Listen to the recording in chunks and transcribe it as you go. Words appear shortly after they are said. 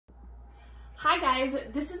Hi guys,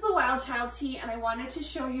 this is the Wild Child tee and I wanted to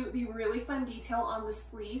show you the really fun detail on the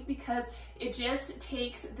sleeve because it just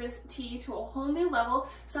takes this tee to a whole new level.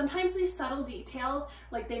 Sometimes these subtle details,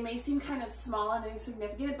 like they may seem kind of small and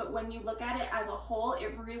insignificant, but when you look at it as a whole,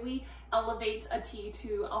 it really elevates a tee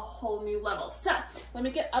to a whole new level. So let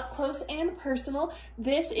me get up close and personal.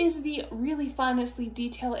 This is the really fun sleeve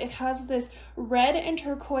detail. It has this red and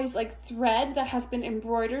turquoise like thread that has been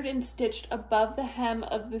embroidered and stitched above the hem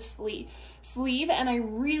of the sleeve and I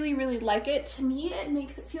really like it. To me, it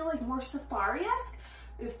makes it feel like more safari-esque,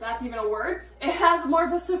 if that's even a word. It has more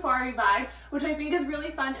of a safari vibe, which I think is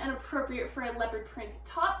really fun and appropriate for a leopard print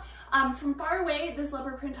top. From far away, this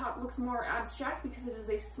leopard print top looks more abstract because it is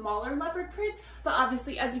a smaller leopard print, but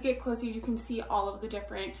obviously as you get closer, you can see all of the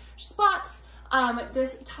different spots.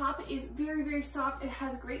 This top is very soft. It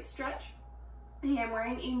has great stretch. I am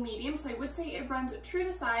wearing a medium, so I would say it runs true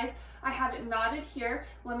to size. I have it knotted here.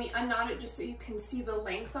 Let me unknot it just so you can see the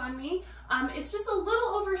length on me. It's just a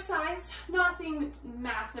little oversized, nothing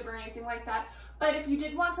massive or anything like that. But if you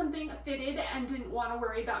did want something fitted and didn't want to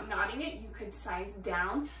worry about knotting it, you could size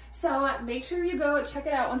down. So make sure you go check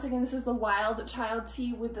it out. Once again, this is the Wild Child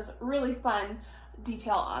tee with this really fun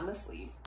detail on the sleeve.